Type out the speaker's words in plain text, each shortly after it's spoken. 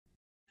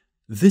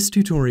This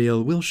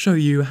tutorial will show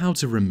you how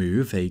to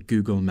remove a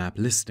Google Map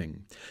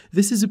listing.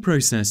 This is a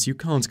process you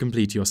can't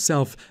complete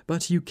yourself,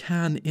 but you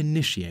can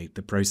initiate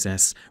the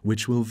process,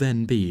 which will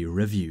then be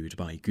reviewed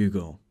by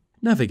Google.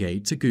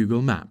 Navigate to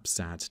Google Maps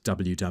at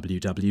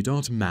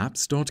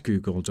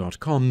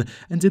www.maps.google.com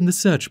and in the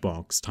search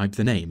box type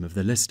the name of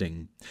the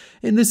listing.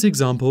 In this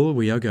example,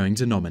 we are going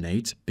to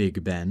nominate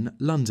Big Ben,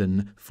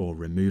 London for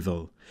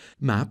removal.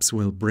 Maps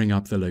will bring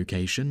up the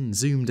location,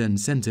 zoomed and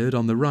centered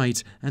on the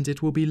right, and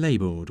it will be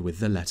labeled with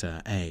the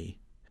letter A.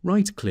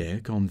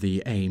 Right-click on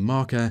the A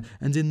marker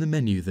and in the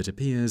menu that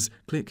appears,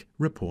 click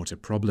Report a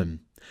Problem.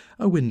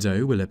 A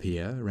window will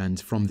appear, and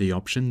from the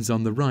options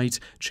on the right,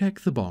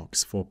 check the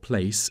box for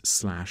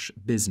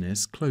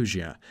Place/Business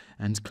Closure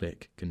and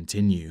click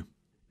Continue.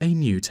 A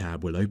new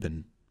tab will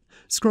open.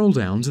 Scroll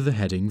down to the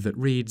heading that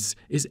reads,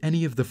 "Is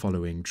any of the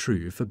following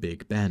true for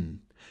Big Ben?"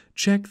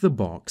 Check the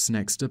box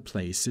next to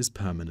Place is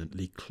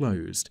permanently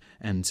closed,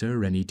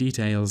 enter any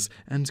details,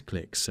 and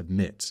click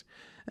Submit.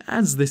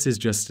 As this is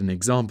just an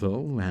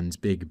example, and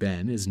Big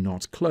Ben is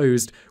not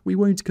closed, we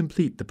won't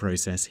complete the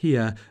process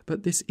here,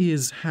 but this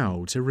is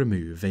how to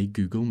remove a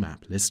Google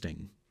Map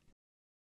listing.